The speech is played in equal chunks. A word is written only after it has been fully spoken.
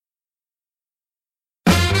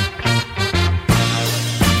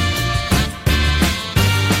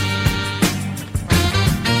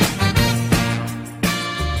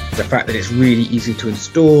fact that it's really easy to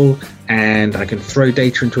install and I can throw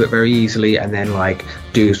data into it very easily and then like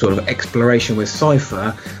do sort of exploration with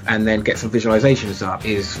Cypher and then get some visualizations up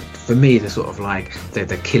is for me the sort of like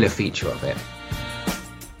the killer feature of it.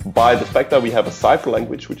 By the fact that we have a Cypher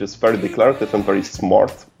language which is very declarative and very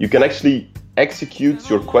smart, you can actually execute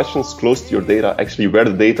your questions close to your data, actually where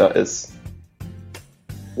the data is.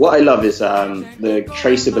 What I love is the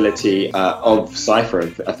traceability of Cypher,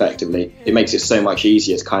 effectively. It makes it so much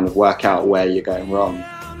easier to kind of work out where you're going wrong.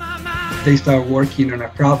 They start working on a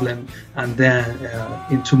problem and then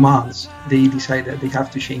in 2 months they decide that they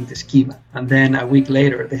have to change the schema, and then a week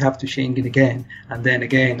later they have to change it again and then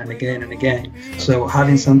again and again and again. So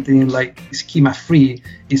having something like schema free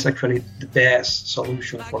is actually the best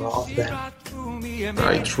solution for all of them.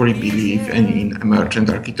 I truly believe in emergent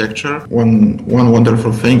architecture. One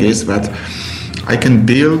wonderful thing is that I can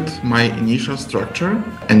build my initial structure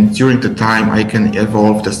and during the time I can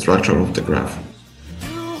evolve the structure of the graph.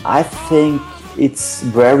 I think it's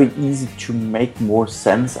very easy to make more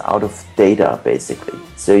sense out of data, basically.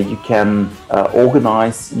 So you can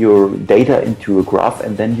organize your data into a graph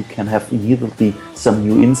and then you can have immediately some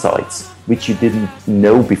new insights which you didn't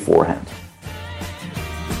know beforehand.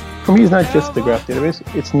 For me, it's not just the graph database,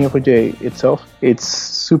 it's Neo4j itself. It's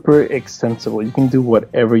super extensible. You can do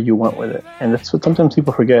whatever you want with it. And that's what sometimes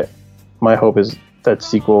people forget. My hope is that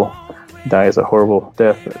SQL dies a horrible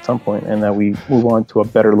death at some point and that we move on to a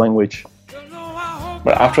better language.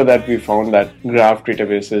 But after that, we found that graph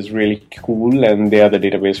database is really cool and they are the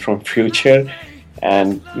database from future,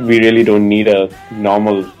 and we really don't need a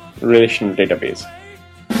normal relational database.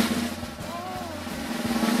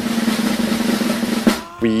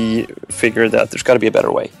 We figured that there's got to be a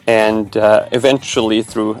better way, and eventually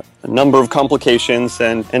through a number of complications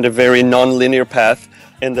and a very non-linear path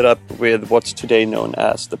ended up with what's today known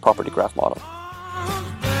as the property graph model.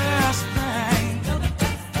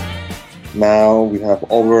 Now we have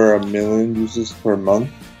over 1 million users per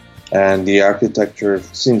month, and the architecture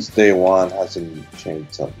since day one hasn't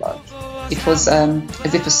changed so much. It was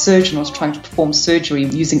as if a surgeon was trying to perform surgery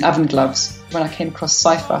using oven gloves. When I came across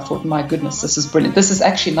Cypher, I thought, my goodness, this is brilliant. This is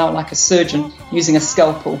actually now like a surgeon using a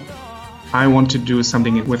scalpel. I want to do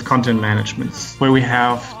something with content management, where we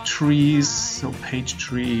have trees, so page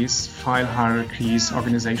trees, file hierarchies,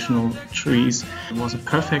 organizational trees. It was a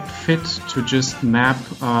perfect fit to just map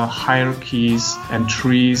hierarchies and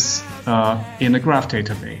trees in a graph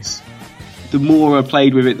database. The more I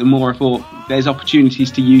played with it, the more I thought there's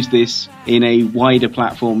opportunities to use this in a wider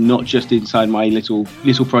platform, not just inside my little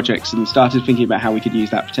projects, and started thinking about how we could use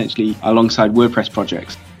that potentially alongside WordPress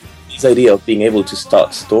projects. This idea of being able to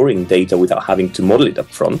start storing data without having to model it up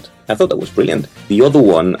front, I thought that was brilliant. The other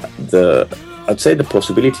one, I'd say the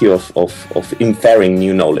possibility of inferring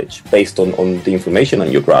new knowledge based on the information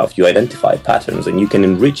on your graph. You identify patterns and you can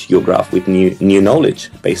enrich your graph with new knowledge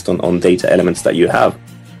based on data elements that you have.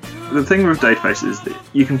 The thing with databases is that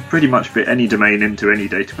you can pretty much fit any domain into any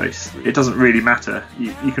database. It doesn't really matter.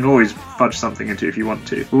 You can always fudge something into it if you want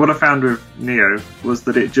to. But what I found with Neo was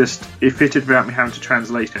that it fitted without me having to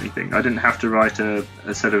translate anything. I didn't have to write a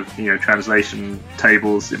set of translation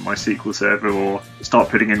tables in my SQL server or start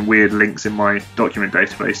putting in weird links in my document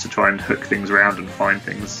database to try and hook things around and find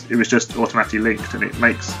things. It was just automatically linked, and it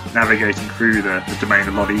makes navigating through the domain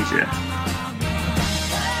a lot easier.